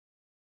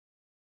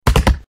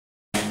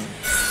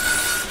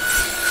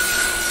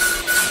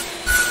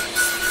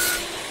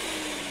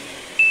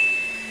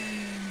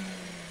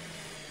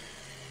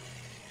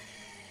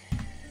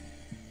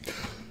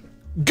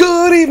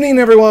evening,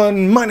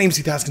 everyone. My name's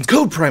Heath, Haskins,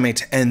 Code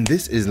Primate, and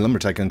this is Lumber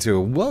Tycoon 2.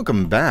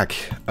 Welcome back.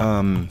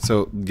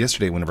 So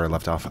yesterday, whenever I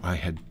left off, I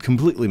had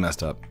completely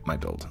messed up my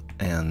build,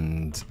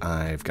 and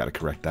I've got to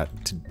correct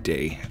that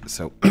today.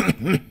 So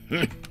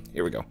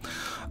here we go.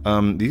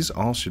 These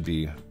all should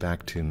be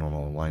back to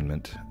normal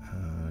alignment.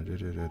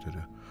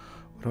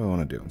 What do I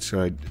want to do?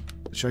 Should I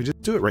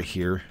just do it right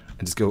here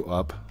and just go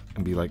up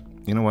and be like,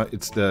 you know what?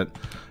 It's that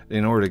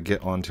in order to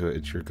get onto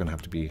it, you're gonna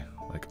have to be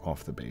like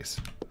off the base.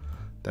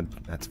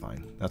 That's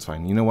fine. That's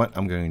fine. You know what?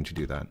 I'm going to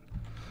do that.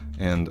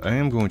 And I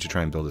am going to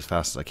try and build as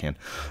fast as I can.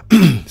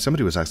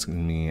 Somebody was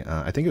asking me,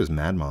 I think it was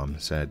Mad Mom,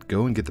 said,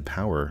 go and get the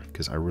power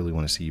because I really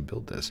want to see you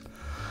build this.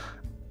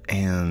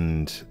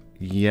 And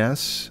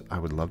yes, I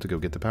would love to go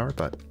get the power,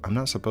 but I'm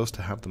not supposed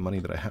to have the money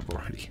that I have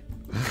already.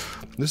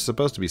 This is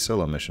supposed to be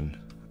solo mission.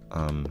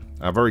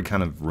 I've already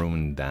kind of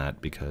ruined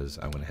that because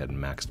I went ahead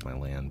and maxed my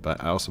land,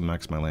 but I also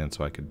maxed my land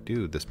so I could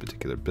do this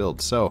particular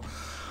build. So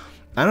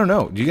I don't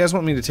know. Do you guys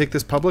want me to take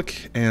this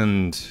public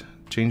and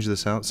change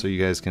this out so you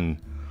guys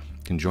can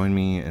join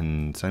me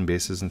and sign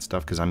bases and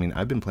stuff? Because I mean,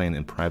 I've been playing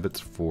in privates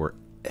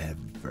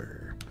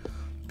forever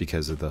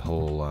because of the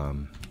whole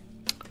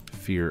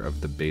fear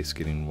of the base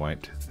getting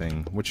wiped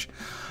thing, which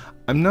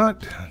I'm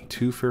not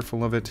too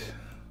fearful of it.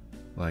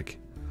 Like,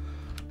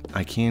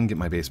 I can get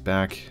my base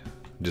back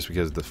just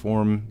because of the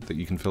form that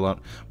you can fill out.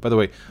 By the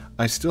way,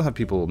 I still have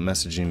people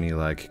messaging me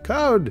like,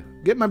 Code,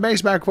 get my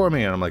base back for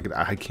me. And I'm like,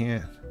 I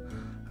can't.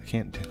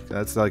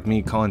 That's like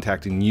me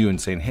contacting you and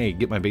saying, hey,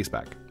 get my base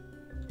back.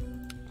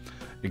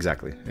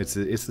 Exactly. It's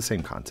the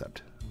same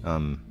concept.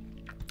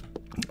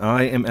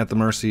 I am at the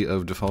mercy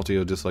of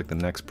Defaultio just like the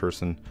next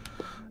person.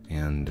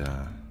 And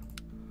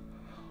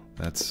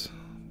that's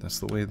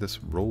the way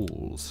this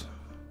rolls.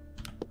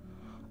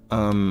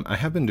 I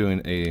have been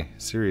doing a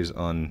series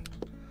on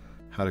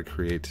how to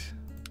create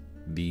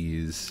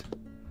these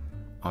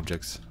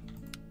objects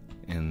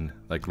in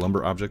like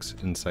lumber objects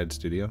inside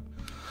Studio,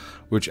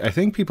 which I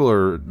think people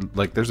are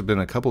like, there's been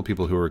a couple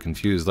people who are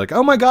confused, like,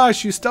 oh my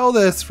gosh, you stole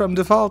this from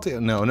Defaultio.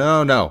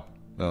 No,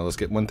 let's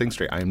get one thing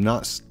straight. I am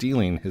not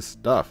stealing his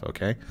stuff,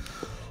 okay?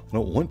 I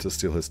don't want to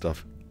steal his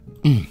stuff.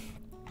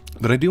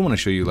 But I do want to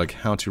show you like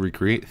how to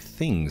recreate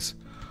things.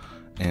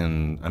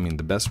 And I mean,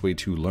 the best way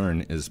to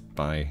learn is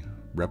by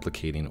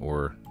replicating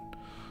or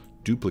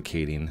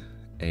duplicating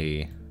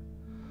a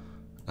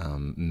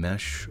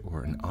mesh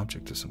or an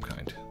object of some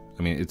kind.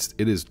 I mean,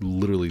 it is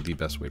literally the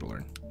best way to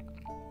learn.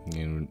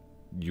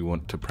 You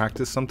want to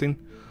practice something,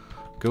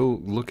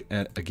 go look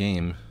at a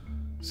game,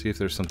 see if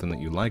there's something that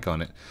you like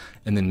on it,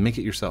 and then make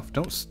it yourself.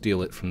 Don't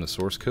steal it from the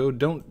source code.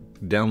 Don't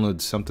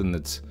download something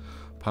that's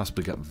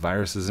possibly got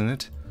viruses in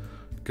it.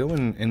 Go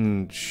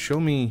and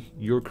show me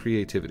your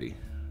creativity.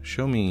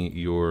 Show me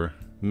your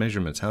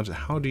measurements.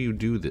 How do you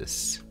do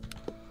this?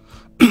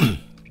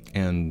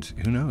 And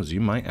who knows,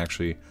 you might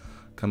actually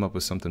come up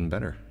with something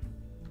better.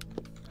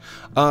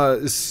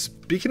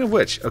 Speaking of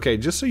which, okay,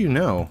 just so you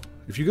know,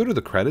 if you go to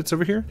the credits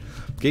over here,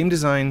 game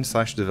design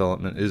 /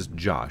 development is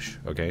Josh,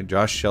 okay?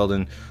 Josh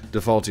Sheldon.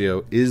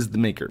 Defaultio is the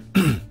maker.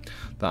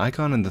 The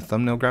icon and the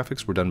thumbnail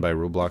graphics were done by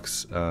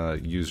Roblox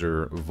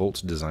user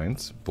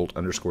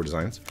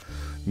Volt_designs.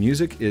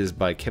 Music is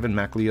by Kevin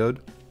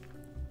MacLeod,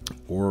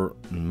 or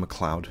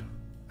MacLeod.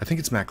 I think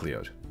it's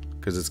MacLeod,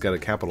 because it's got a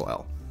capital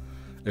L.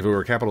 If it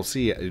were a capital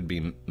C, it'd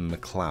be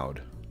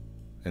MacLeod.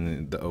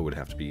 And the O would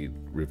have to be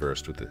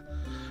reversed with the...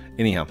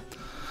 Anyhow.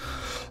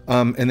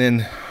 And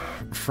then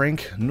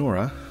Frank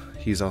Nora,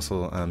 he's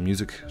also a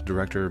music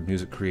director,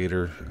 music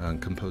creator,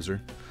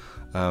 composer.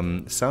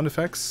 Sound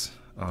effects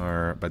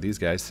are by these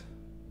guys.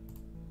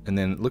 And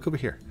then look over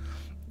here.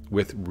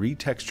 With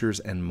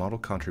retextures and model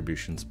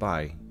contributions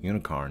by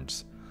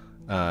Unicorns,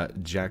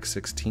 Jack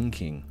 16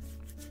 King,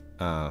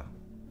 get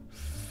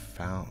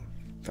out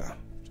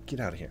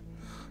of here.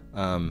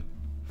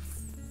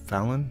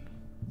 Fagellan.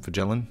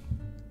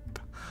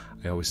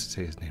 I always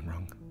say his name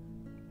wrong.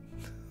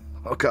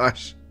 Oh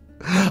gosh.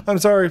 I'm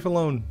sorry,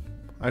 Fallon.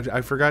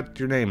 I forgot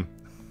your name.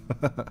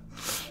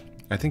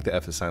 I think the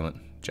F is silent.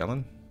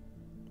 Jellin?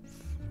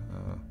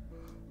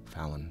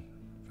 Fallon.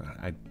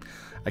 I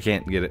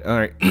can't get it.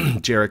 Alright.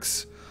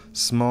 Jarek's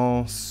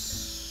Small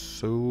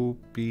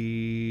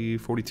Soapy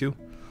 42.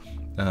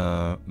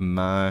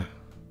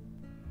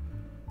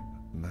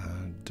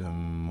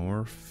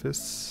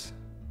 Metamorphosis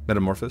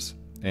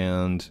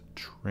and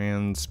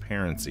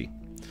Transparency.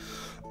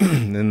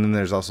 And then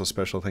there's also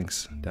special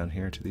thanks down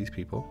here to these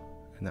people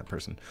and that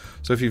person.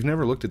 So if you've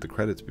never looked at the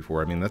credits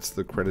before, I mean, that's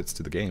the credits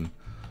to the game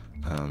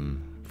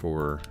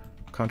for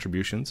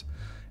contributions.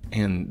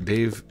 And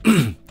they've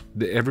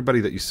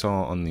everybody that you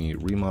saw on the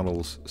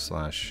remodels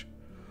 /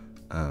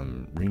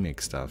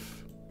 remake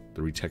stuff,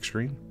 the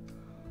retexturing,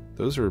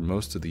 those are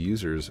most of the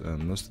users,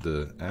 most of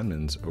the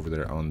admins over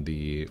there on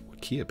the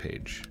Wikia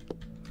page.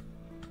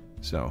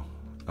 So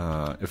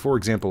if, for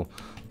example,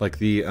 like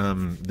the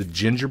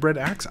gingerbread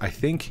axe, I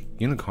think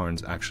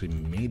Unicorns actually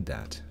made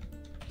that.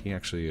 He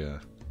actually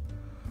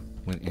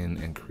went in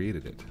and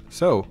created it.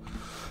 So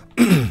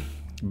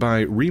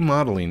by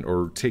remodeling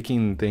or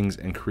taking things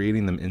and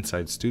creating them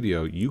inside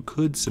Studio, you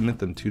could submit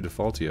them to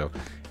Defaultio,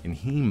 and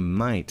he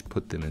might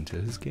put them into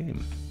his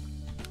game.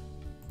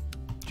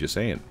 Just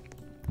saying.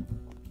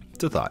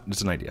 It's a thought.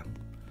 It's an idea.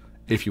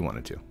 If you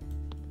wanted to.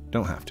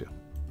 Don't have to.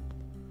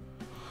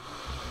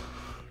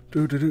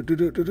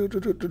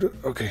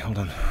 Okay, hold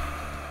on.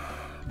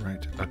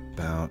 Right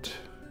about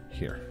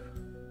here,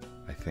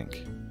 I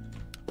think.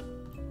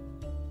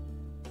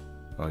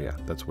 Oh yeah,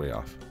 that's way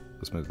off.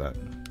 Let's move that.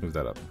 Move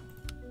that up.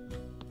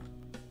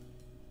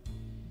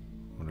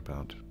 What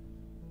about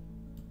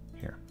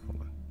here?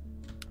 Hold on.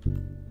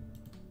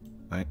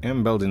 I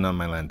am building on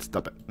my land.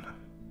 Stop it.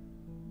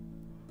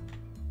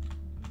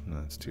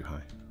 No, that's too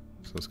high.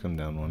 So let's come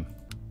down one.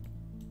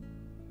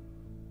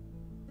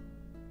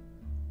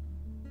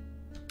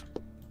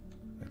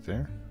 Right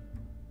there.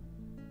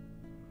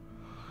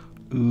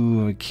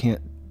 Ooh, I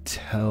can't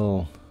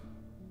tell.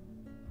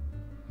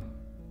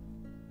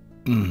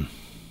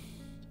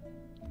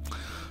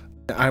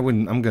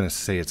 I'm gonna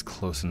say it's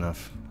close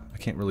enough. I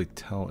can't really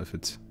tell if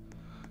it's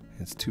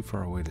too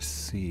far away to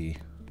see.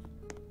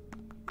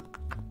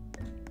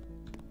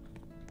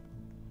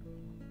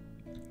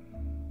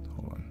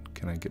 Hold on.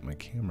 Can I get my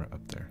camera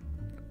up there?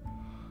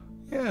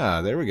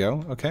 Yeah, there we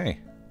go. Okay.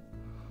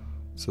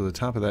 So the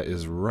top of that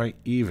is right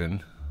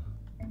even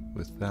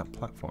with that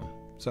platform.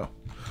 So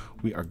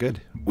we are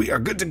good. We are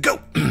good to go.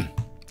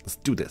 Let's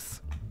do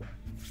this.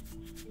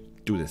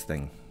 Do this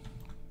thing.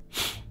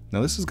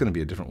 Now this is going to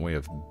be a different way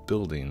of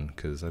building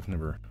because I've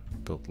never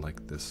built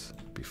like this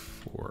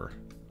before.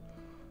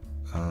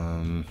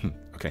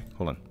 Okay,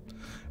 hold on.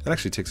 It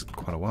actually takes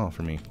quite a while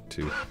for me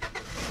to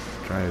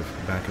drive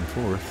back and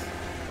forth.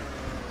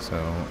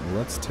 So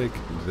let's take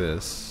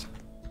this.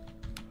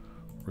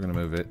 We're going to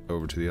move it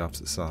over to the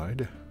opposite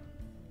side.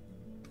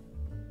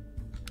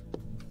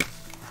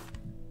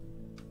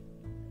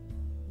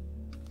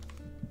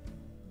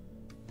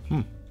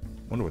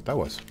 Wonder what that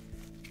was.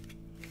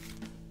 I'm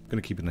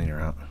gonna keep an ear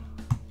out.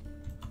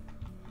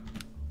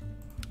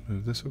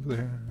 Move this over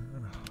there.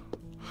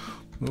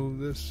 Move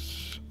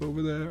this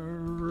over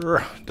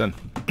there. Done.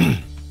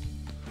 Alright,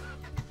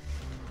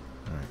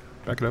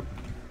 back it up.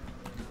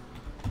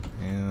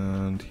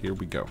 And here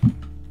we go.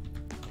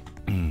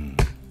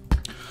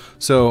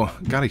 So,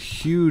 got a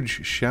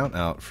huge shout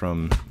out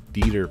from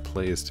Dieter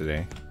Plays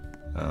today,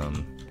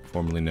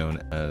 formerly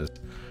known as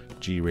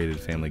G-Rated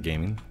Family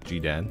Gaming,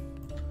 G-Dad.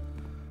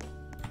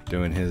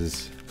 Doing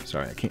his,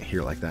 sorry, I can't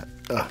hear like that.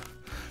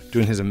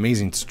 Doing his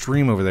amazing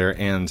stream over there,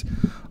 and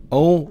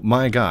oh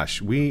my gosh,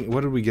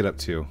 what did we get up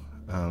to?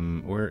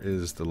 Where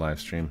is the live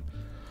stream?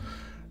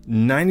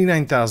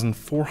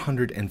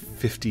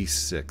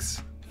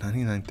 99,456.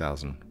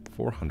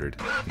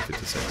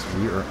 99,456.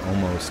 We are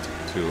almost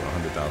to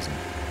 100,000.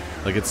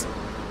 Like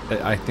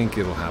I think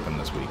it'll happen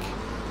this week.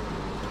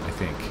 I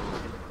think,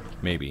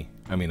 maybe.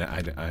 I mean,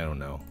 I don't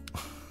know.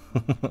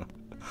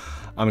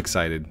 I'm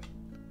excited.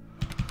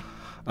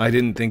 I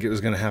didn't think it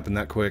was going to happen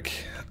that quick.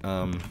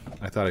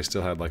 I thought I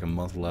still had like a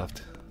month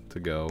left to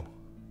go.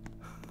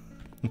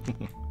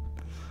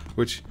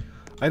 Which,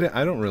 I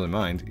don't really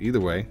mind. Either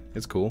way,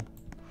 it's cool.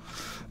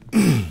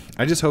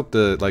 I just hope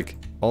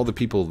all the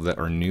people that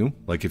are new,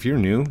 like if you're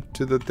new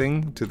to the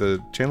thing, to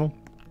the channel,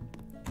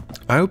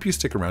 I hope you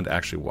stick around to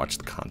actually watch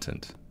the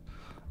content.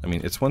 I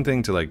mean, it's one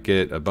thing to like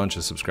get a bunch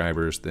of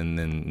subscribers, then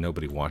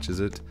nobody watches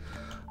it.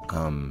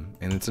 And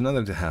it's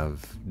another to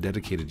have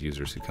dedicated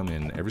users who come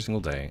in every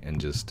single day and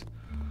just,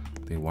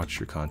 they watch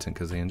your content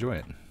because they enjoy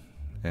it.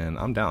 And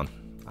I'm down.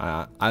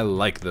 I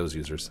like those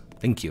users.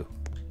 Thank you.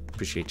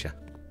 Appreciate ya.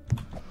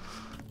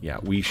 Yeah,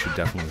 we should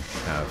definitely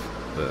have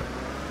the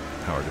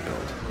power to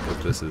build,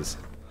 because this is...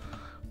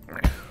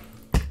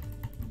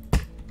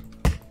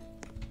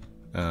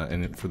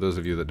 and for those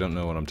of you that don't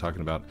know what I'm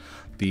talking about,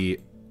 the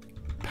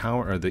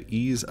power, or the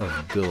ease of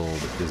build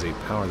is a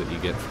power that you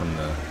get from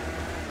the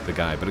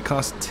guy, but it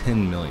costs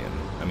 10 million.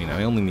 I mean,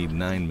 I only need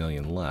 9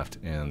 million left,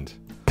 and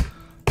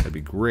that'd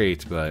be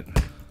great, but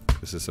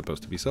this is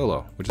supposed to be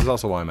solo, which is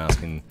also why I'm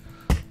asking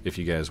if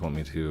you guys want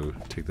me to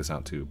take this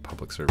out to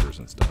public servers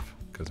and stuff,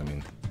 because I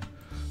mean,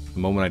 the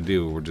moment I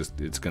do,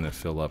 it's gonna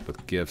fill up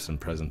with gifts and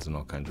presents and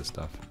all kinds of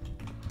stuff.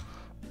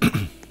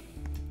 Alright,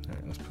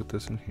 let's put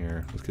this in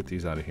here. Let's get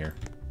these out of here.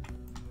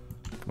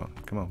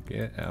 Come on,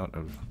 get out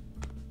of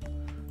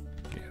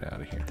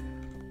here.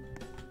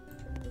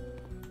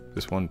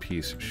 This one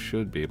piece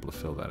should be able to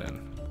fill that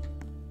in.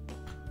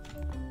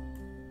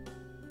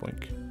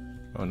 Blink.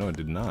 Oh no, it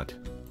did not.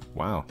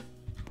 Wow.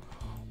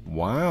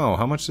 Wow,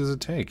 how much does it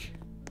take?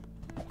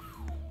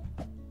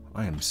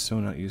 I am so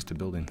not used to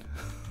building.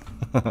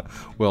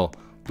 Well,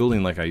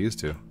 building like I used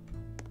to.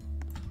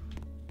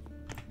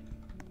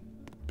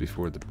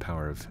 Before the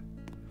power of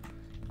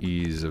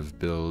ease of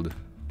build.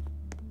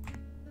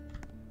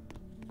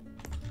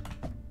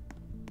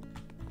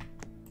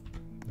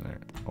 Alright,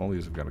 all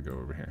these have got to go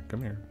over here.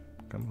 Come here.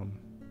 Come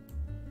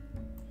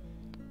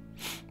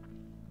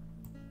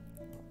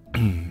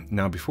on.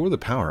 Now, before the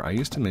power, I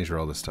used to measure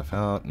all this stuff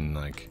out, and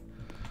like,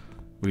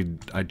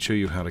 I'd show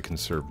you how to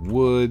conserve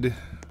wood,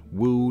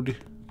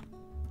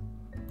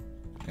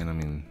 And I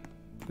mean,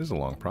 this is a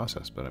long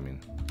process, but I mean,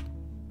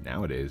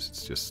 nowadays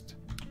it's just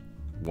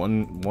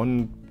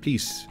one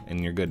piece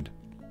and you're good.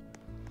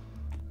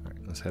 All right,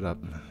 let's head up.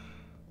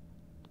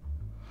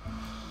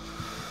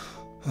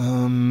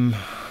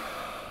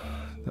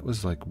 That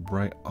was like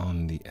right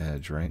on the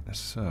edge, right?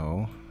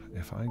 So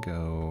if I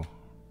go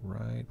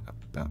right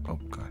about, oh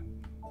god.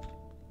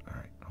 All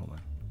right, hold on.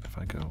 If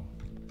I go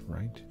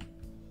right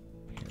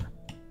here,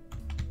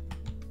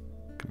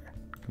 come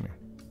here.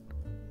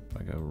 If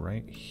I go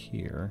right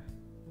here,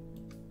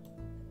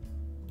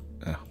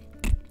 oh.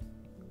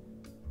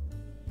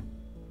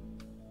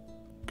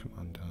 Come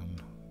on down.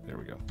 There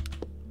we go.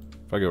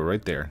 If I go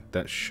right there,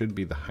 that should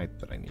be the height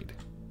that I need.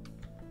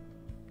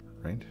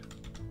 Right?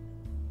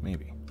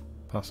 Maybe.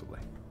 Possibly.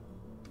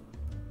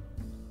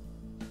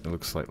 It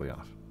looks slightly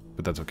off,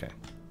 but that's okay.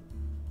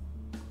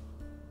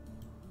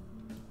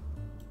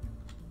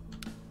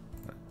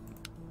 Right.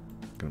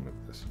 I'm gonna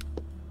move this.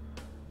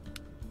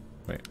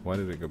 Wait, why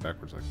did it go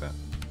backwards like that?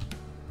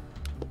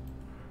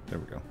 There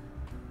we go.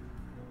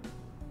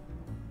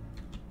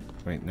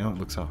 Wait, now it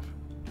looks off.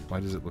 Why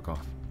does it look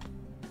off?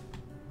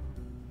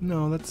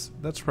 No, that's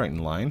right in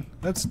line.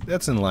 That's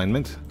in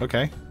alignment.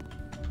 Okay.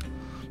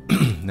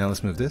 Now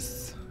let's move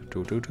this.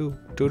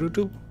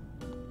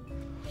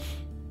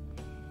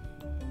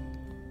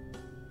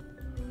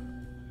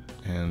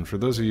 And for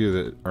those of you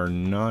that are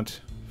not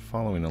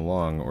following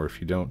along, or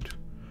if you don't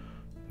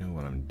know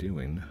what I'm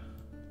doing,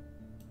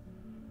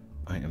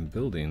 I am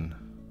building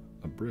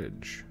a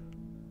bridge.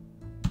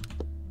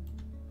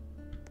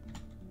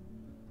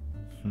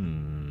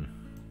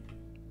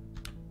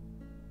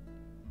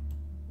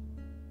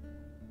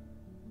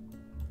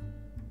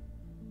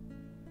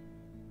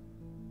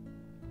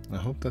 I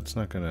hope that's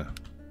not gonna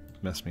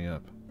mess me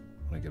up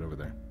when I get over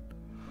there.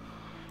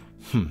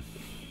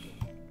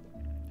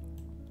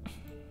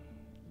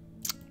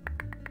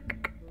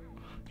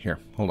 Here,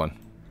 hold on.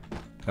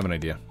 I have an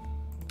idea.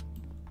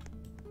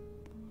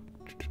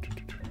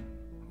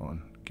 Hold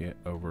on, get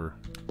over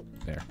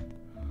there.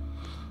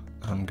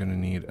 I'm gonna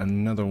need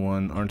another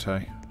one, aren't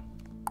I?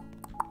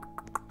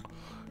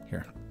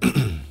 Here.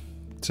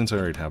 Since I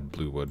already have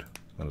blue wood,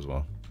 might as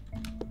well.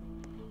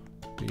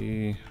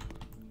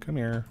 Come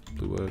here,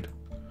 blue wood.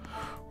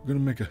 We're gonna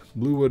make a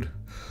blue wood.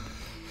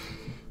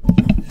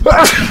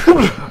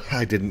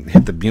 I didn't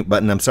hit the mute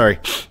button, I'm sorry.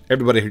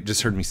 Everybody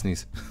just heard me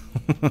sneeze.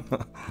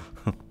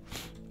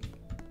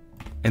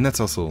 And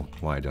that's also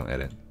why I don't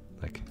edit.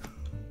 Like,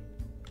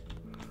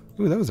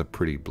 ooh, that was a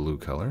pretty blue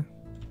color.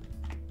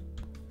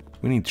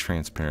 We need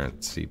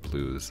transparency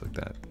blues like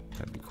that.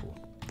 That'd be cool.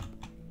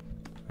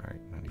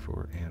 Alright,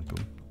 94 and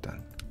boom,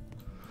 done.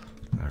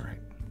 Alright.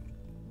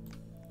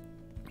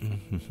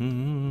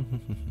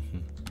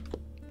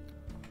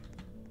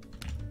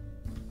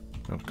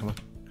 Oh, come on,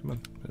 move.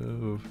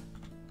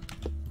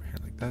 Over here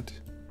like that.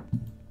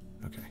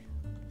 Okay.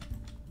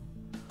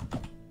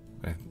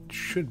 I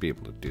should be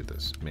able to do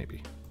this,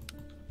 maybe.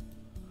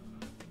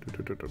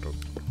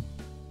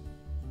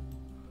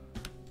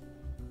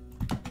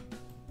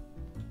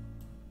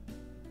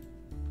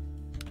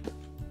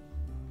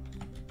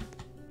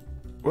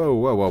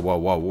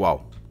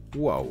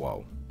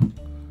 Whoa.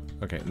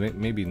 Okay,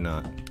 maybe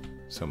not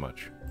so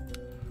much.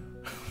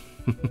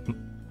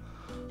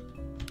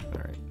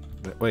 Alright.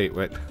 Wait.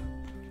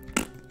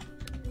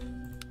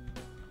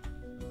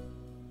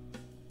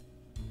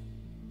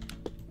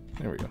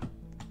 There we go.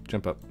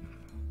 Jump up.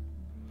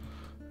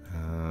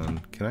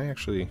 Can I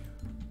actually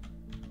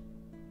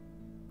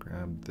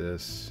grab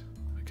this?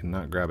 I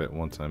cannot grab it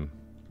once I'm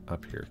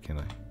up here, can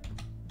I?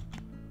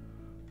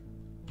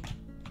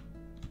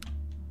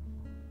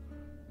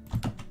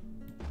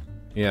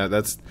 Yeah,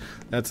 that's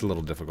a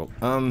little difficult.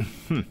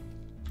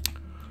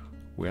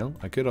 Well,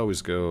 I could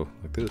always go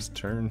like this,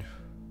 turn,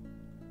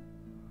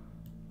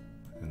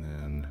 and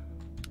then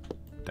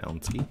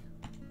down ski,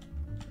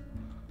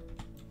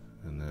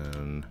 and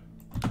then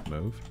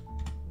move,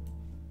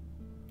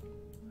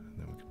 and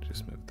then we can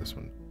just move this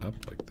one up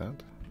like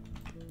that,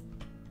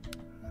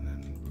 and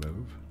then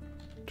move,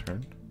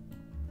 turn,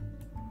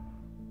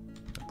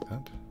 like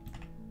that,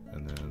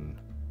 and then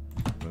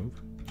move,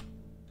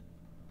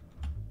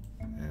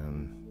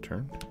 and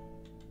turn,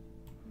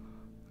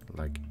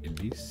 like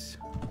this.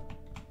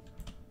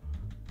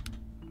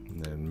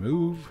 And then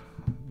move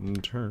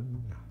and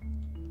turn.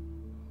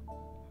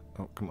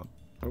 Oh, come on.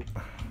 Oh.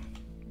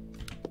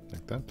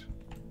 Like that.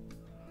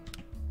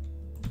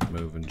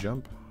 Move and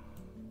jump.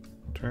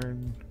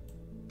 Turn.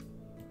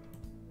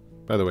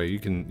 By the way, you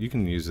can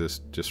use this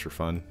just for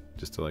fun,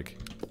 just to like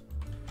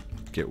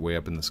get way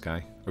up in the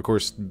sky. Of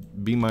course,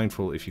 be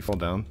mindful if you fall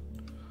down,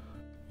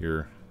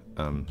 your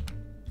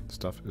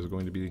stuff is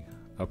going to be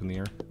up in the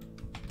air.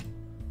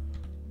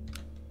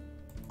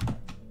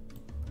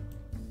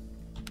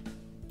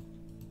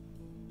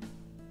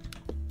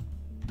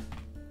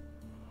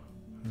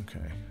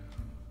 Okay.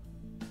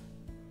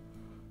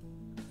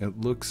 It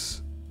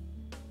looks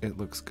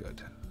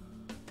good.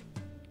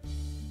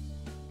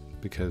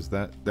 Because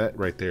that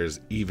right there is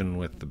even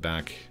with the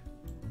back,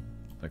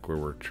 like where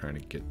we're trying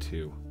to get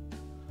to.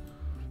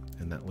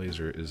 And that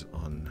laser is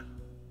on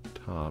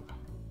top,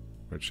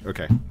 which,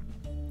 okay.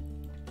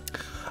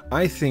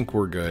 I think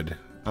we're good.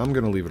 I'm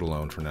gonna leave it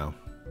alone for now.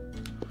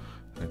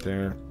 Right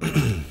there.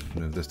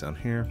 Move this down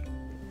here.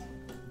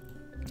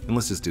 And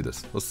let's just do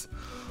this. Let's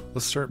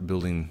start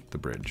building the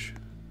bridge.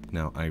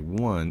 Now I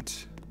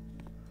want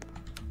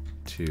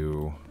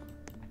to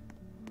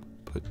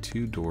put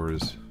 2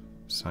 doors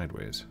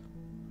sideways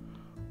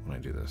when I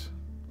do this.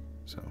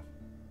 So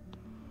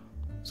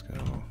let's go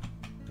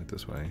right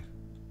this way.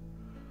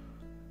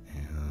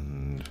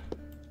 And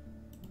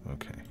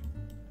okay.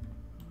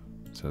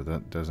 So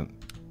that doesn't,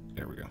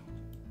 there we go.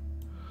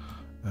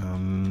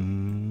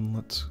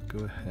 Let's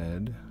go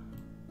ahead.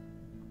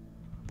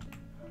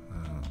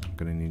 I'm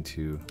gonna need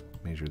to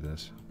measure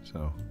this.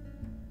 So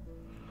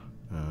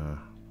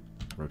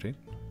rotate.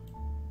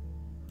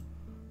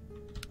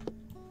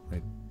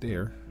 Right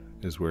there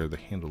is where the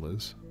handle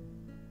is.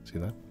 See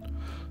that?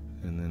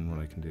 And then what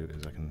I can do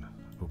is I can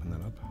open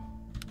that up.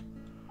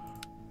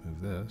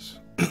 Move this,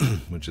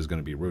 which is going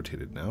to be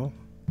rotated now.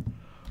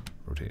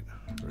 Rotate,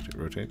 rotate,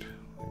 rotate,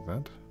 like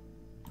that.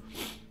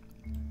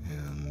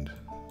 And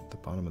the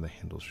bottom of the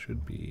handle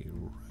should be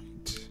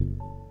right.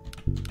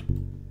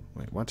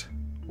 Wait, what?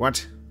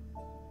 What?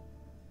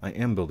 I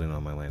am building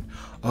on my land.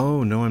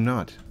 Oh, no, I'm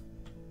not.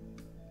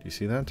 Do you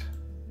see that?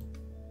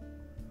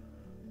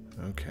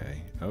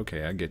 Okay,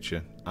 okay, I get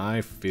you.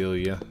 I feel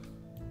you.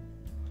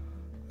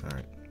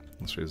 Alright,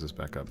 let's raise this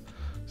back up.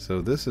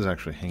 So this is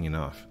actually hanging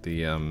off.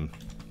 The,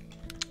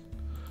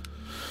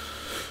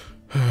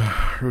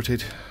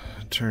 rotate,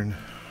 turn,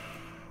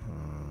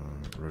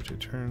 rotate,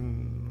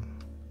 turn,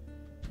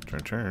 turn,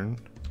 turn,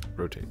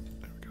 rotate.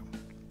 There we go.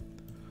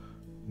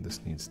 This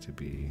needs to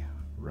be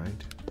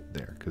right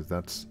there, because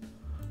that's,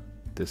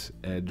 this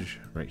edge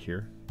right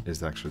here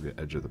is actually the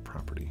edge of the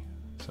property.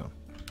 So,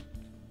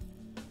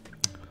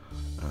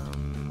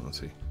 let's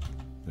see,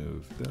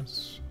 move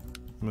this,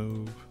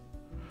 move.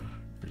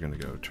 You're gonna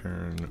go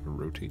turn,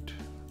 rotate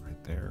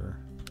right there.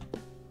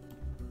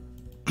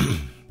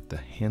 The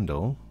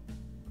handle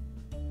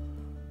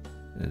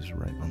is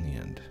right on the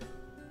end.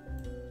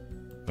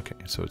 Okay,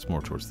 so it's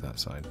more towards that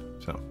side.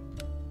 So,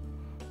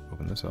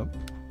 open this up,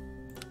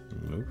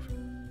 move,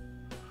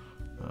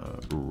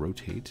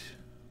 rotate.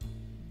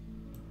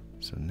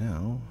 So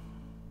now,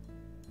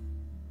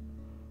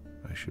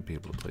 I should be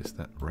able to place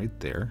that right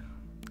there.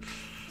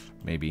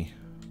 Maybe,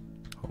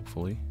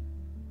 hopefully.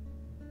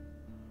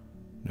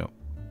 No.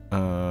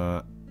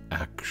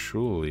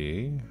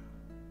 Actually,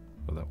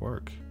 will that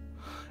work?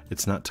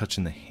 It's not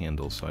touching the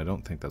handle, so I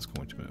don't think that's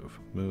going to move.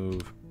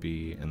 Move,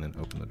 B, and then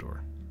open the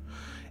door.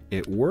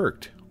 It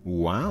worked.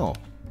 Wow.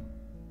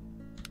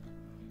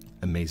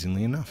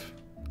 Amazingly enough.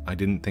 I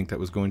didn't think that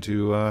was going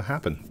to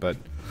happen, but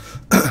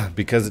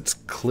because it's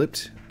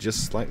clipped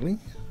just slightly,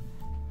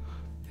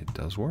 it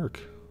does work.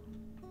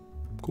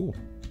 Cool.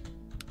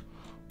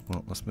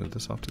 Well, let's move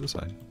this off to the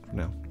side for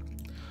now.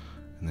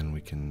 And then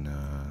we can,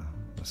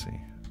 let's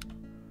see,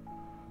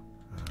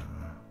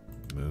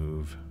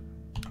 move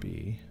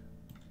B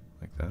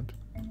like that.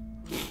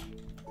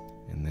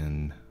 And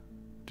then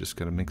just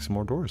gotta make some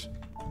more doors.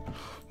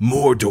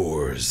 More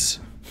doors!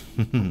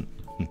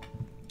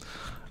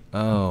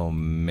 Oh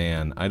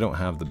man, I don't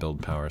have the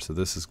build power, so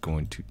this is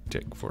going to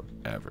take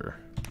forever.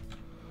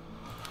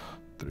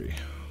 3,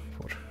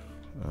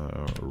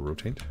 4,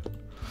 rotate.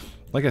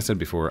 Like I said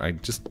before, I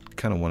just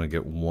kind of want to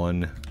get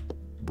one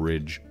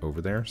bridge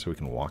over there so we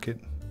can walk it.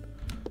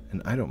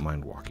 And I don't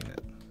mind walking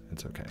it.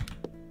 It's okay.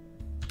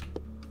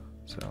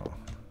 So,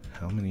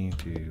 how many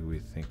do we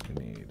think we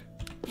need?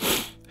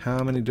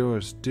 How many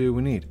doors do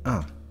we need?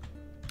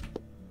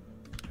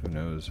 Who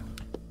knows?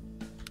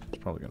 It's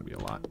probably going to be a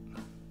lot.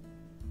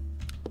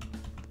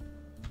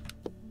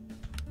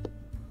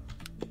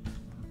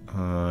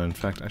 In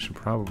fact, I should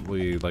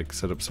probably like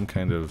set up some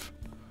kind of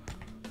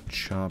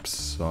chop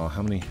saw.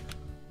 How many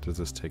does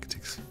this take? It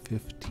takes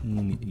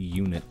 15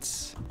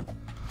 units.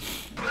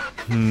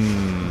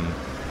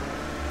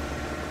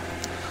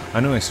 I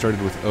know I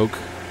started with oak,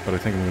 but I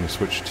think I'm going to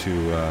switch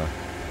to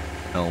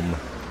elm,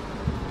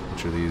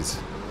 which are these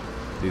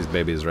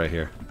babies right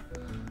here.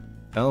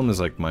 Elm is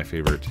like my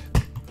favorite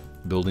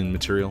building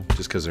material,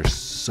 just because there's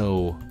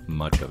so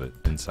much of it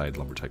inside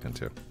Lumber Tycoon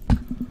 2.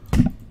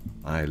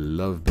 I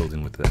love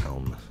building with the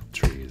elm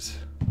trees.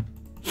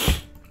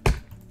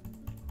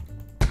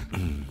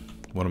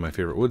 One of my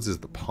favorite woods is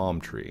the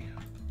palm tree.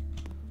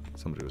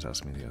 Somebody was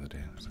asking me the other day.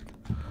 I was like,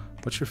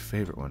 what's your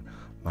favorite one?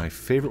 My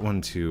favorite one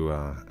to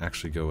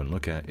actually go and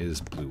look at is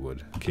blue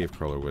wood, cave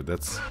crawler wood.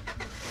 That's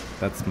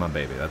my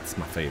baby. That's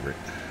my favorite.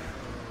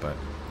 But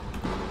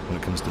when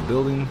it comes to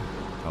building,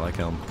 I like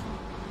elm.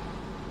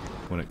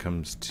 When it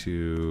comes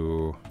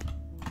to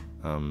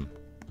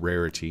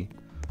rarity,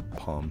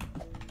 palm.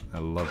 I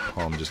love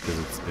palm just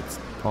because it's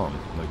palm.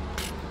 Like,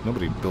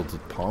 nobody builds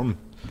with palm.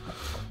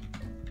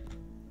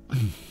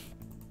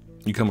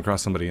 You come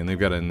across somebody and they've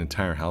got an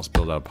entire house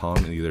built out of palm,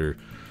 and either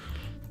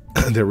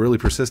they're really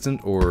persistent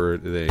or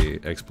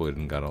they exploited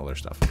and got all their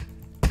stuff.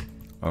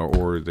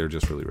 Or they're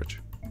just really rich.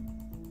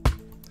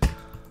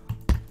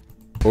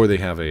 Or they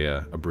have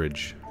a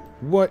bridge.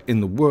 What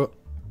in the world?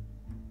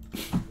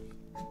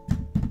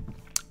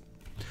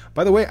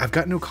 By the way, I've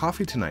got no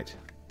coffee tonight.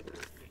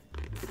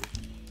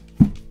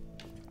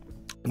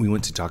 We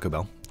went to Taco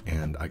Bell,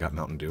 and I got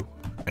Mountain Dew,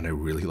 and I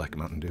really like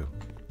Mountain Dew.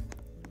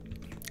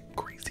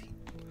 Crazy.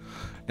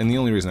 And the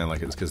only reason I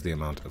like it is because of the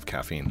amount of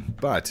caffeine.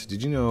 But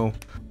did you know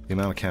the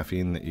amount of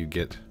caffeine that you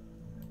get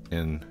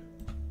in...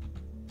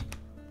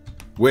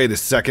 Wait a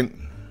second.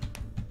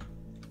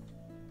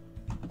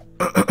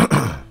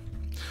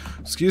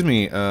 Excuse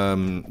me,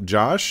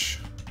 Josh?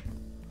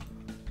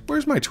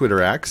 Where's my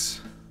Twitter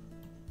axe?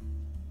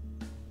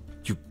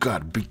 You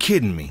gotta be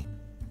kidding me.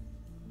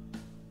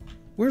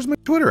 Where's my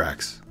Twitter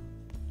axe?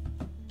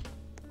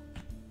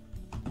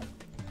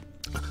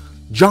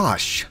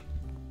 Josh!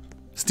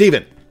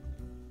 Steven!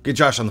 Get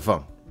Josh on the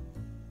phone.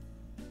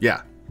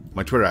 Yeah,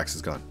 my Twitter axe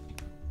is gone.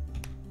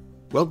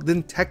 Well,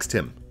 then text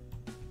him.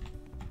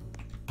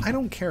 I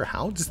don't care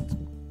how, just...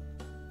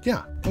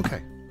 Yeah,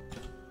 okay.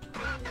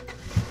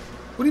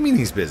 What do you mean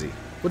he's busy?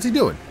 What's he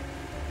doing?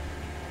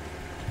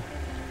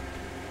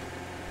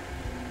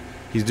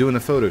 He's doing a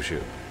photo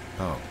shoot.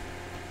 Oh,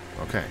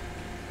 okay.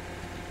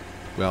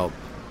 Well,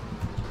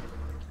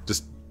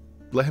 just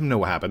let him know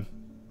what happened.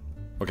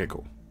 Okay,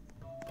 cool.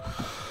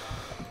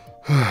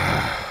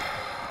 I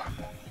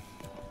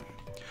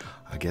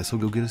guess he'll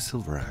go get a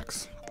silver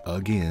axe.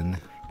 Again.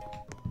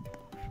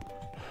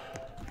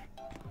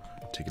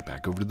 Take it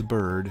back over to the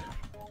bird.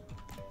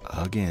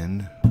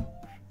 Again.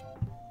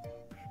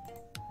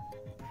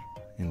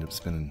 End up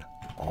spending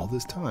all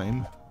this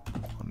time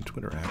on a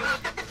Twitter axe.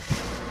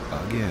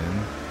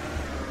 Again.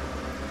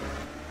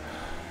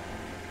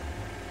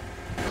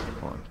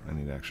 Hold on, I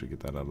need to actually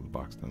get that out of the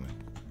box, don't I?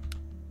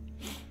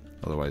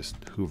 Otherwise,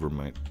 Hoover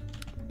might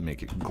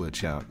make it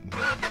glitch out.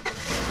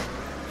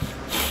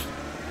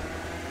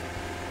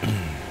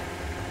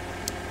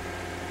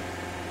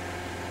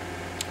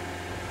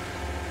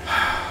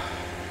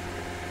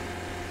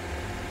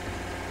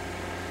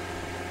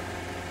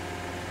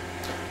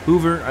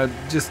 Hoover, I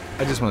just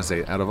want to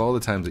say, out of all the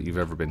times that you've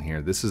ever been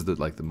here, this is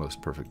the most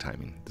perfect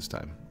timing this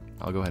time.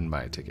 I'll go ahead and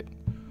buy a ticket.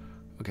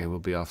 Okay, we'll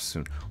be off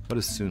soon. What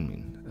does soon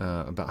mean?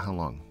 About how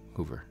long,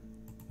 Hoover?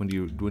 When do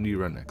you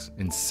run next?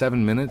 In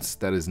 7 minutes?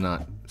 That is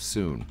not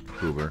soon,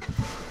 Hoover.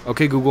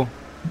 Okay, Google.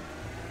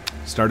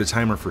 Start a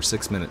timer for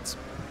 6 minutes.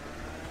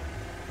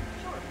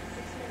 Sure, 6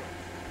 minutes.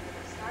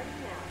 Starting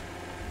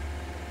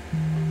now.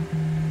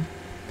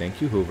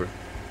 Thank you, Hoover.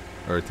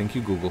 Or thank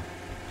you, Google.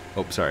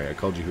 Oh, sorry, I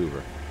called you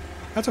Hoover.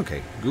 That's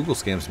okay. Google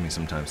scams me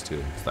sometimes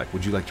too. It's like,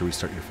 would you like to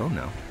restart your phone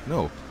now?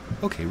 No.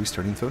 Okay,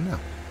 restarting phone now.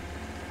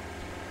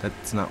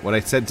 That's not what I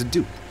said to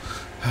do.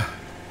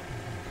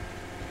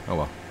 Oh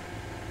well.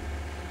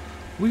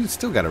 We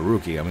still got a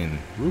Ruki. I mean,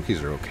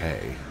 Rukis are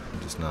okay.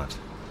 Just not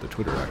the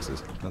Twitter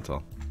axes. That's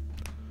all.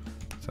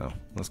 So,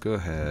 let's go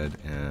ahead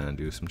and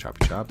do some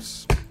choppy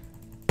chops.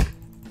 There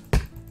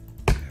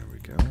we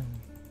go.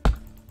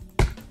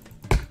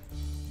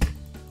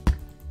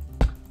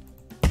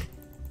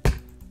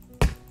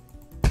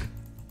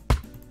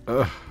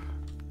 Ugh,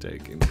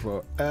 taking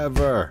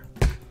forever.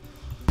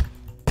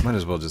 Might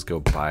as well just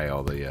go buy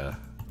all the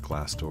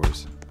glass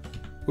doors,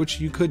 which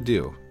you could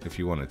do if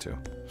you wanted to.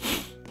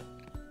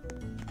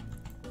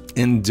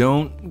 And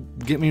don't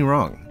get me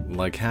wrong,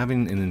 like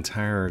having an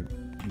entire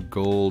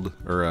gold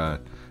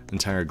or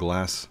entire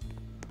glass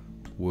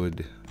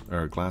wood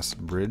or glass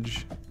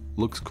bridge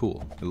looks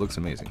cool. It looks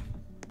amazing.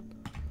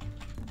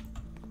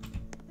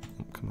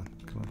 Oh, come on,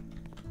 come on.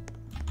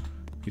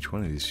 Each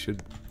one of these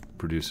should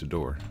produce a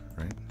door,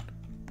 right?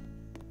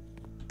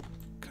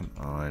 Come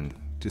on.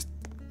 Just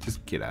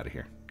get out of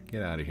here.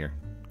 Get out of here.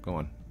 Go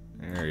on.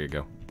 There you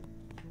go.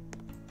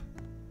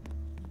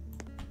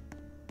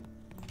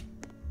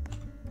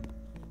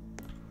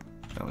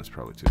 That one's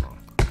probably too long.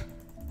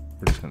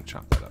 We're just going to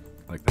chop that up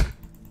like that.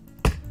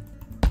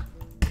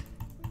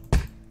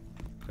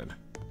 Good.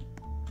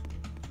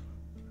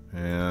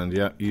 And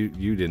yeah,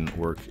 you didn't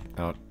work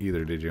out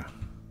either, did you?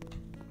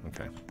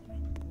 Okay.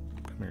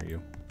 Come here,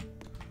 you.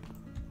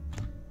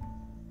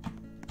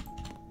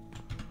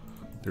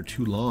 They're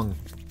too long.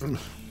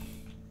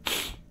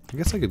 I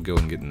guess I could go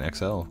and get an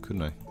XL,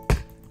 couldn't I?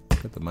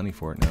 Got the money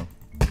for it now.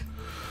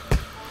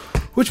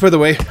 Which, by the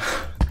way,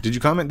 did you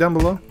comment down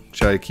below?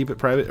 Should I keep it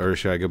private or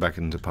should I go back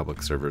into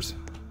public servers?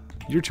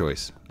 Your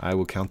choice. I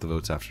will count the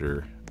votes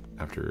after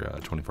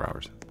 24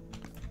 hours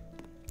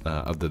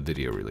of the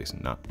video release,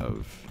 not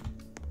of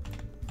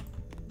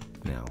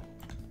now.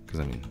 Because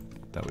I mean,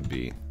 that would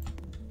be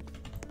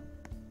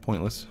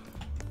pointless.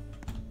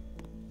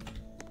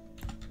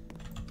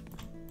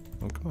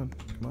 Oh, come on,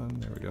 come on,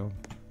 there we go.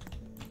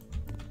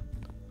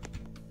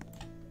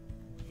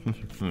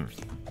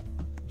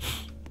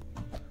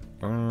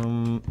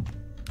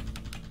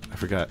 I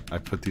forgot, I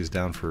put these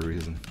down for a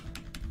reason.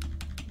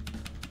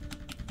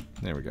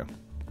 There we go.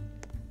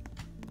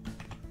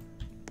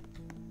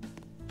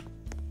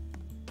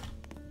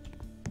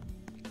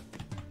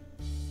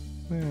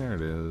 There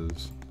it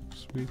is.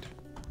 Sweet.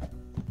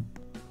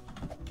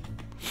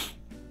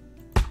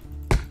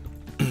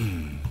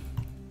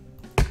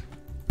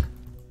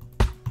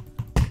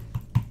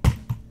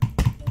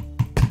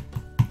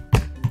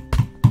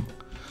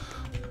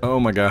 Oh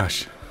my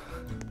gosh.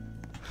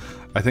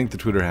 I think the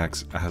Twitter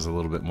hacks has a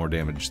little bit more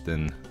damage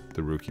than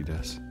the Ruki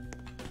does.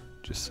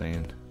 Just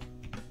saying.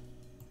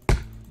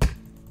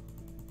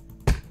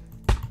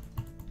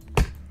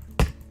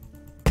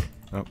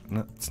 Oh,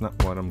 no, it's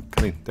not what I'm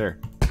cutting. There.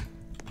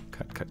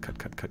 Cut, cut, cut,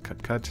 cut, cut,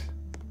 cut, cut.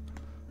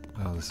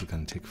 Oh, this is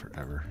gonna take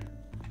forever.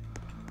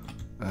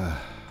 Alright.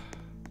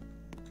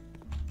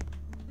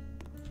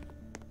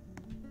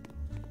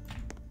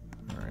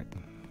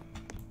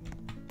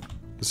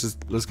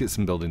 Let's get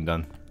some building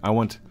done. I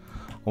want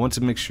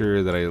to make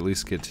sure that I at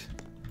least get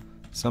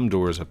some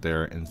doors up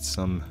there and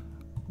some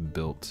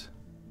built.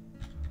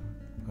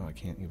 Oh, I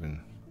can't even.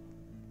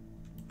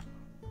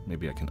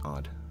 Maybe I can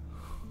odd.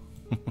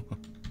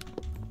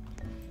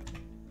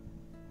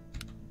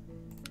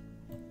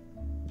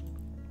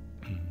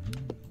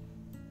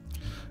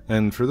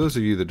 And for those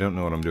of you that don't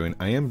know what I'm doing,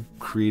 I am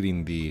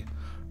creating the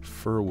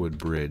Firwood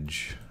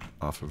Bridge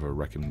off of a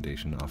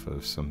recommendation, off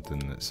of something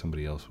that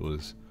somebody else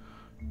was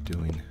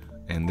doing.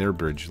 And their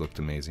bridge looked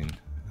amazing,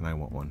 and I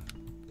want one.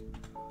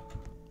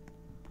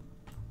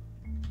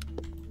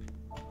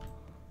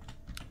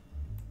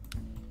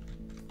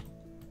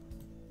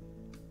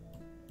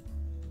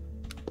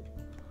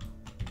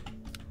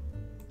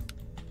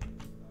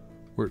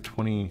 We're at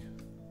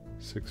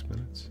 26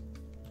 minutes.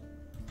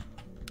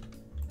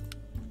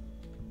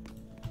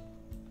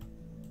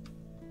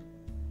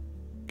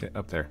 Get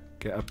up there.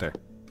 Get up there.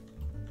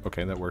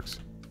 Okay, that works.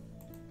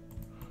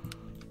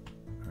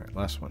 Alright,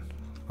 last one.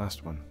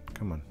 Last one.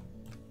 Come on.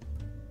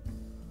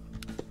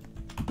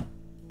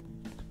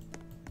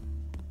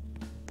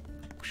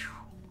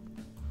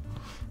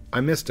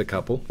 I missed a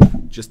couple.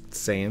 Just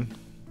saying.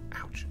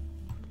 Ouch.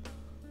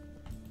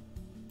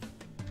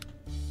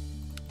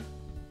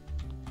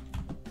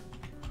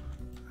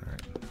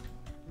 Alright.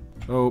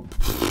 Oh.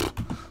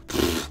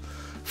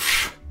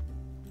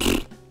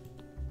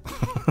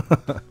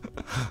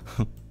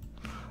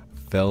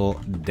 Fell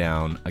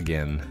down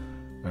again.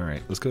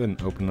 Alright, let's go ahead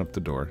and open up the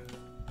door.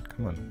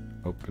 Come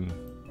on, open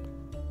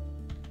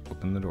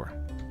the door.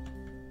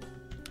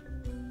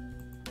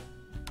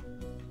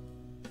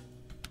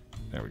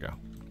 There we go.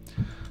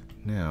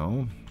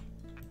 Now,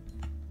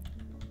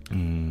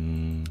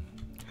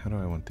 how do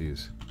I want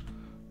these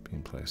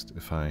being placed?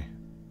 If I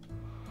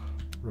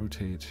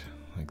rotate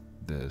like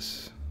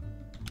this.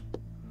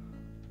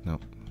 No,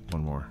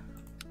 one more.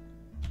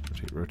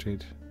 Rotate,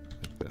 rotate,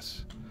 like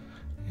this.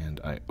 And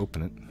I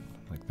open it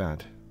like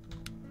that.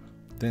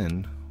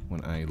 Then,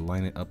 when I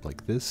line it up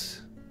like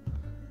this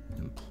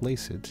and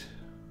place it,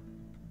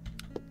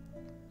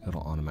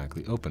 it'll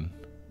automatically open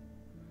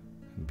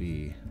and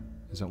be,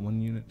 is that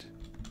one unit?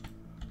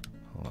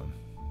 Hold on.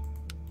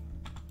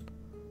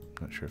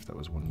 Not sure if that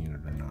was one unit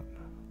or not.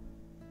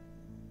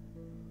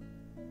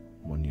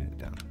 One unit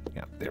down.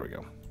 Yeah, there we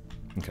go.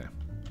 Okay.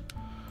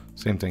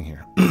 Same thing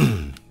here.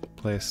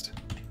 Placed.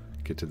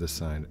 Get to this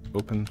side.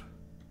 Open.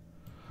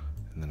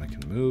 And then I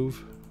can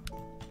move.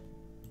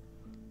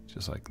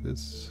 Just like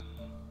this.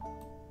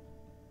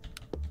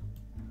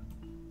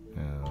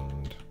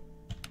 And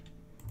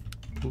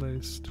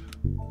placed.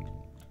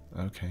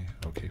 Okay,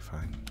 okay,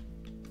 fine.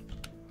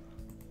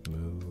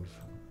 Move.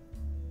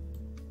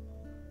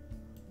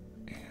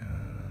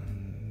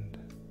 And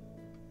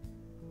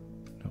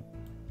nope.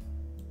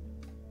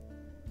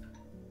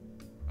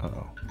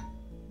 Uh-oh.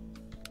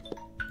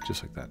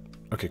 Just like that.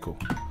 Okay, cool.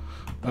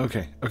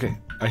 Okay, okay.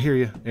 I hear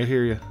you. I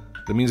hear you.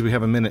 That means we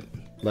have a minute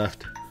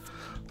left.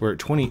 We're at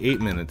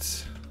 28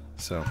 minutes.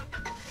 So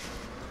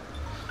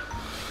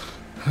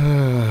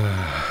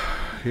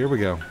here we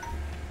go.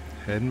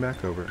 Heading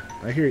back over.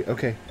 I hear you.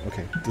 Okay,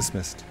 okay.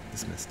 Dismissed.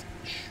 Dismissed.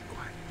 Shh,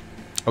 quiet.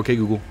 Okay,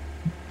 Google.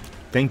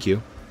 Thank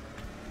you.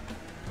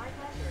 My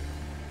pleasure.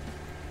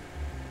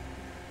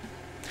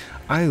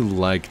 I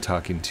like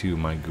talking to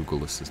my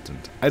Google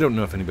Assistant. I don't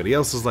know if anybody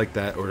else is like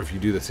that, or if you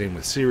do the same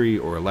with Siri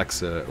or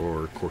Alexa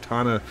or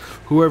Cortana,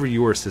 whoever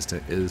your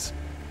assistant is.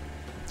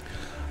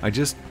 I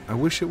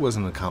wish it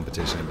wasn't a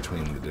competition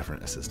between the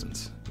different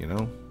assistants, you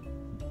know?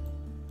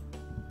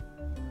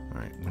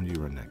 Alright, when do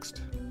you run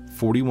next?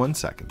 41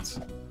 seconds.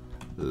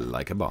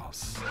 Like a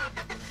boss. There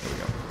we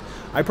go.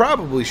 I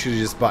probably should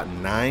have just bought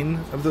 9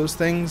 of those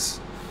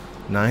things.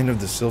 9 of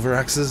the silver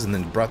axes, and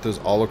then brought those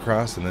all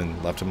across and then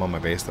left them on my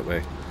base. That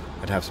way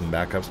I'd have some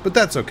backups. But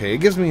that's okay. It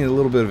gives me a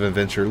little bit of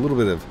adventure, a little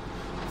bit of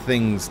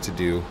things to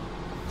do.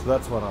 So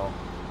that's what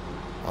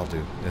I'll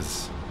do.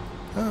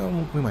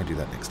 We might do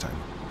that next time.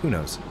 Who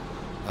knows?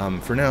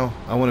 For now,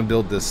 I want to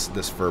build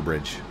this fur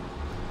bridge,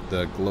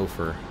 the glow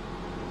fur,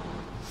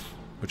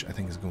 which I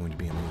think is going to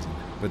be amazing.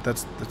 But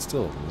that's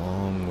still a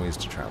long ways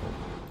to travel.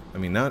 I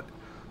mean, not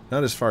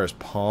as far as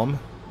Palm,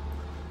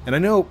 and I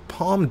know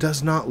Palm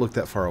does not look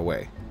that far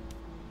away,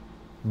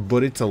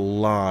 but it's a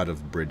lot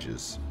of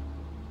bridges,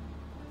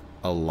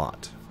 a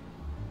lot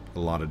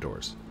of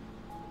doors.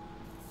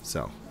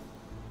 So,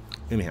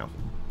 anyhow.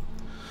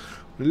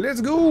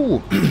 Let's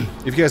go!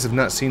 If you guys have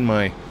not seen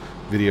my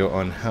video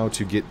on how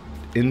to get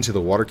into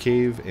the water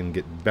cave and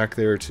get back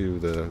there to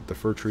the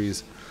fir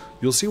trees,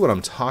 you'll see what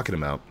I'm talking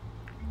about.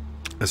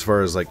 as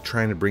far as like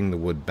trying to bring the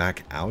wood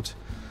back out,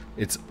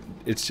 it's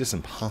just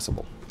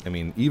impossible. I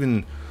mean,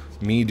 even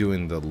me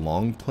doing the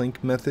long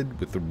plank method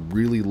with the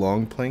really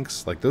long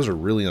planks, like those are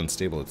really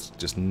unstable. It's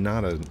just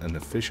not an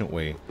efficient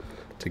way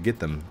to get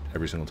them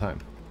every single time.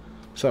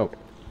 So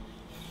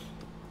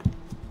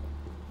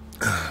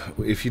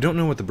if you don't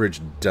know what the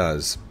bridge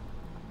does,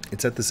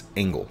 it's at this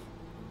angle.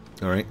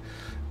 All right,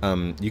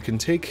 you can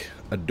take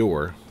a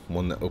door,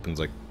 one that opens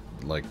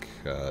like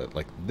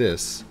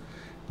this.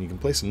 You can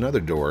place another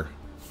door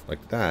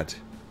like that,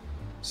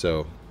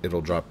 so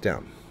it'll drop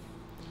down.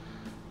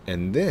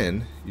 And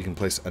then you can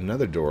place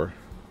another door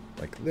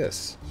like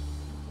this,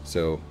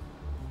 so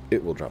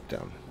it will drop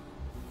down,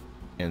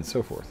 and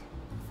so forth.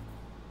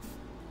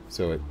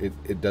 So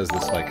it does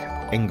this like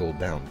angle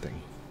down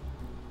thing.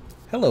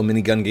 Hello,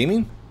 Minigun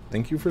Gaming.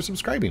 Thank you for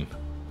subscribing.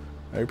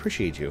 I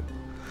appreciate you.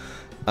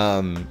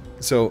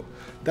 So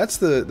that's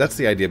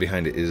the idea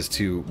behind it, is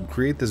to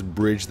create this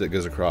bridge that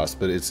goes across,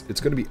 but it's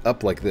going to be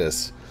up like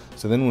this.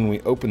 So then when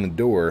we open the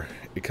door,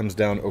 it comes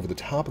down over the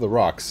top of the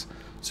rocks,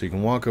 so you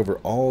can walk over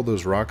all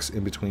those rocks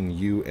in between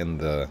you and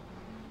the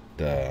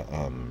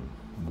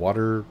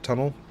water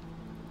tunnel,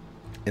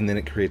 and then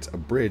it creates a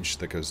bridge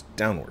that goes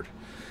downward.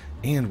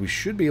 And we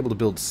should be able to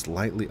build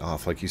slightly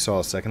off, like you saw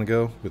a second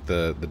ago with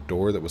the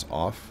door that was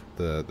off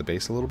the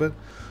base a little bit.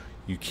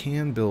 You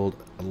can build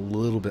a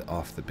little bit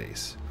off the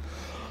base.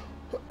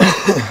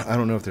 I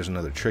don't know if there's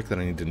another trick that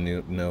I need to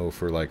know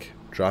for like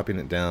dropping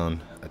it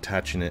down,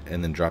 attaching it,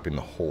 and then dropping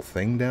the whole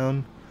thing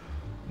down.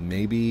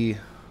 Maybe,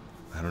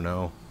 I don't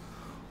know.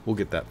 We'll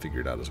get that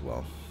figured out as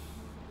well.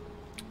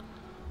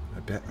 I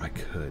bet I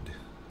could.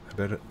 I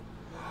bet it.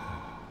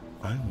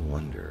 I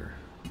wonder.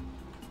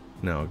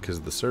 No,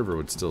 because the server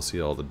would still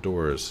see all the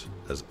doors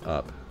as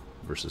up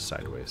versus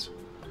sideways.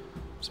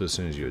 So as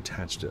soon as you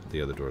attached it,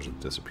 the other doors would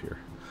disappear.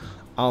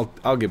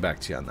 I'll get back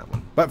to you on that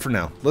one. But for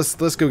now, let's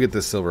go get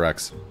this silver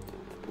axe.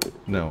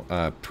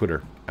 No,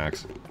 Twitter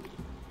axe.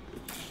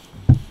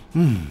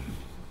 Come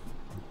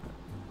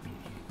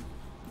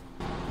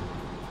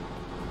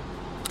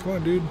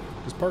on, dude.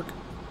 Just park.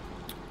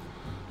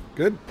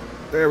 Good.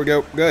 There we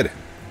go. Good.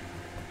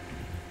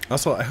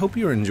 Also, I hope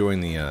you're enjoying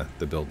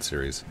the build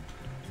series,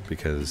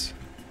 because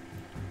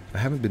I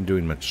haven't been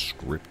doing much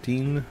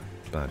scripting,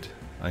 but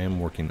I am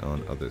working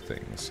on other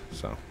things.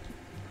 So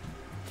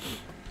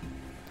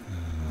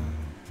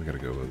we gotta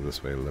go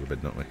this way a little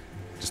bit, don't we?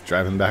 Just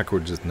driving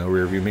backwards, just no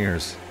rear view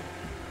mirrors.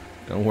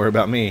 Don't worry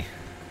about me.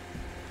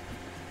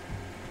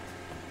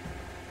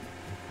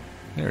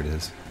 There it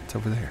is. It's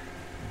over there.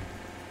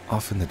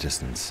 Off in the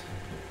distance.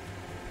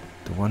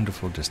 The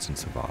wonderful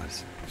distance of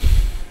Oz.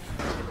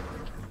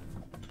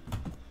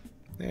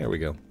 There we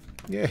go.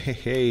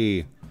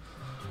 Yay!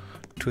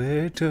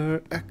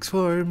 Twitter X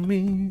for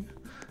me.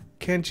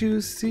 Can't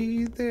you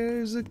see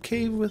there's a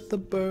cave with a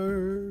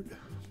bird?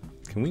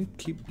 Can we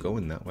keep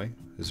going that way?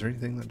 Is there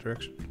anything in that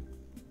direction?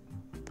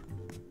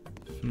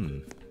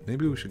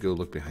 Maybe we should go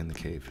look behind the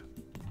cave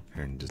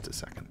here in just a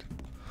second.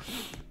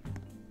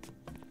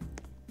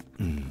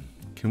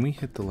 Can we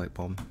hit the light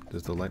bulb?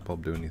 Does the light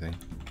bulb do anything?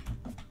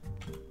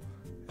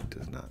 It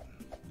does not.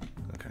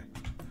 Okay.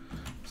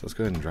 So let's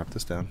go ahead and drop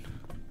this down.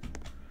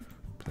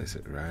 Place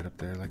it right up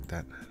there like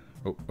that.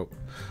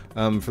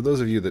 For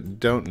those of you that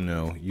don't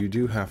know, you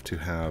do have to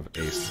have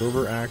a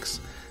silver axe,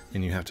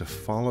 and you have to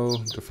follow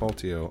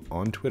Defaultio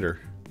on Twitter,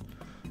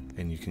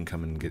 and you can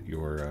come and get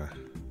your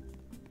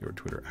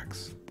Twitter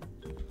axe.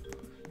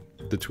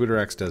 The Twitter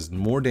axe does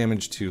more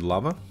damage to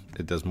lava,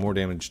 it does more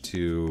damage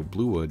to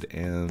blue wood,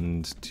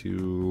 and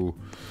to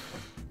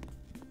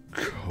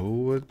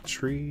oak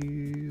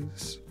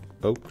trees,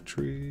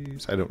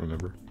 I don't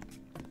remember.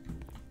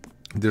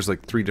 There's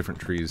like 3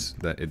 different trees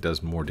that it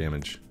does more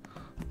damage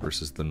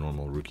versus the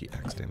normal Ruki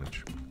axe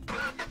damage.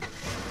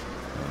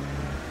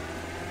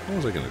 What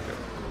was I gonna do?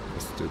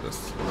 Let's do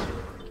this.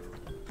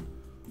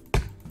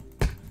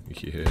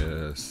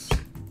 Yes.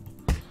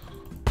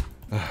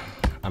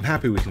 I'm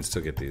happy we can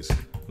still get these,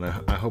 and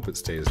I hope it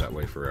stays that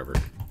way forever.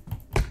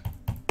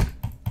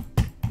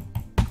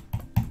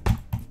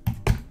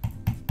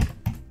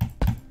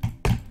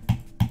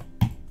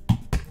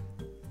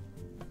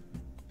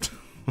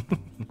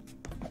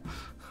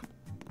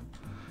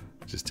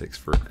 It just takes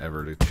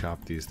forever to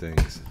chop these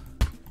things.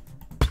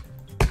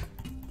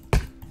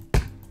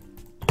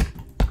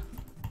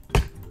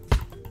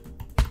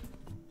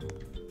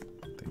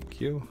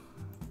 Thank you.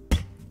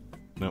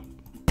 Nope.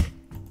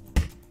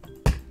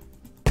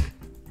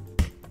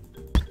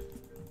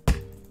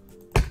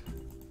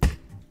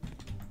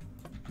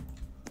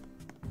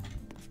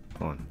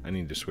 Hold on, I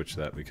need to switch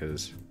that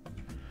because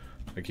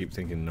I keep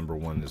thinking number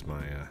 1 is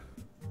my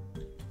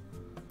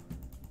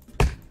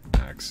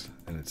axe,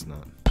 and it's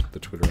not. The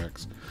Twitter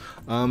axe.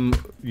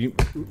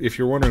 If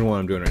you're wondering what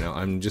I'm doing right now,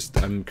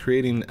 I'm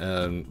creating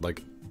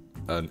like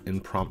an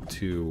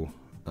impromptu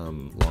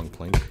long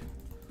plank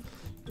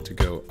to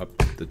go up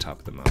the top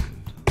of the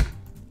mountain,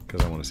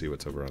 because I want to see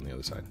what's over on the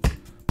other side.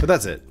 But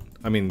that's it.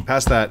 I mean,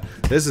 past that,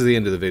 this is the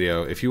end of the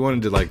video. If you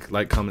wanted to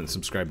like, comment, and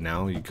subscribe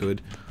now, you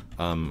could.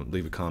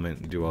 leave a comment,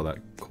 and do all that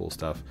cool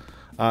stuff.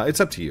 It's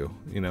up to you,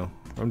 you know.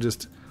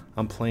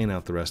 I'm playing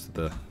out the rest of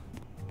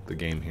the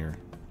game here.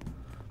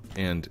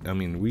 And, I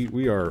mean,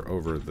 we are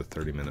over the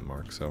 30-minute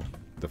mark, so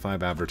the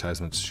 5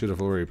 advertisements should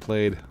have already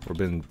played or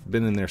been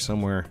in there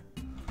somewhere.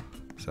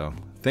 So,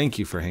 thank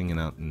you for hanging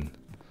out and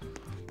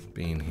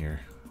being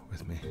here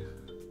with me.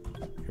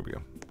 Here we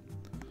go.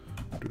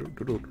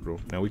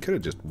 Now, we could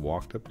have just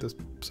walked up this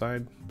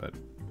side, but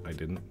I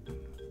didn't.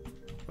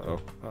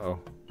 Uh-oh, uh-oh.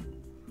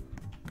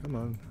 Come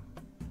on.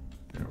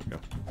 There we go.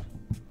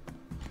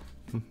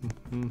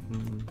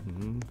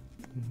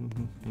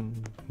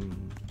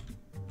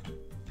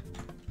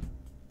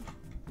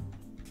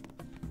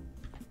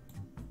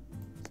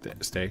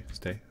 Stay.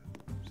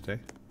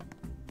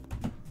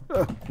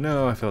 Oh,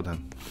 no, I fell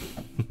down.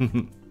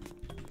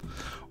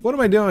 What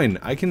am I doing?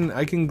 I can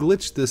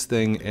glitch this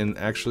thing and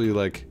actually,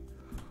 like,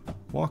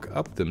 walk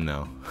up them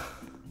now.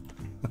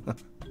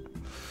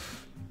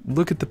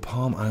 Look at the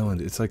Palm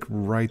Island. It's like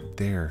right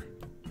there.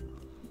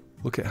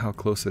 Look at how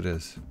close it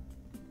is.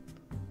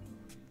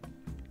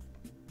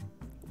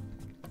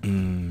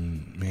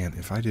 Man,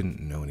 if I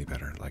didn't know any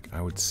better, like,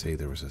 I would say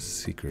there was a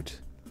secret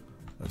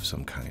of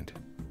some kind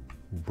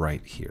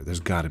right here. There's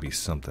got to be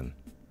something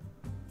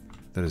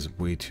that is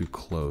way too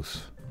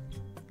close.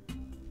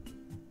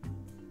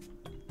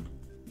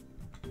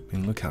 I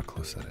mean, look how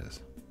close that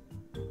is.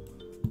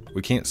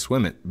 We can't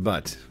swim it,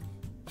 but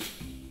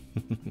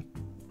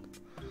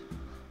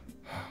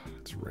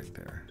it's right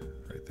there.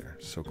 Right there.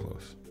 So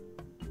close.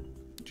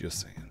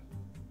 Just saying.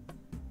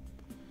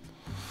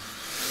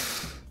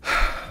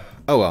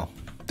 Oh well.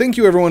 Thank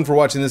you everyone for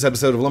watching this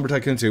episode of Lumber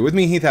Tycoon 2 with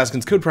me, Heath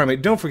Haskins, Code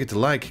Primate. Don't forget to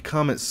like,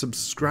 comment,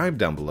 subscribe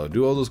down below.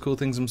 Do all those cool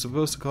things I'm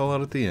supposed to call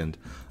out at the end.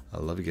 I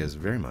love you guys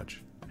very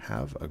much.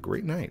 Have a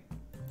great night.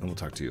 And we'll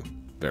talk to you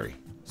very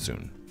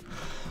soon.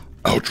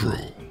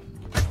 Outro.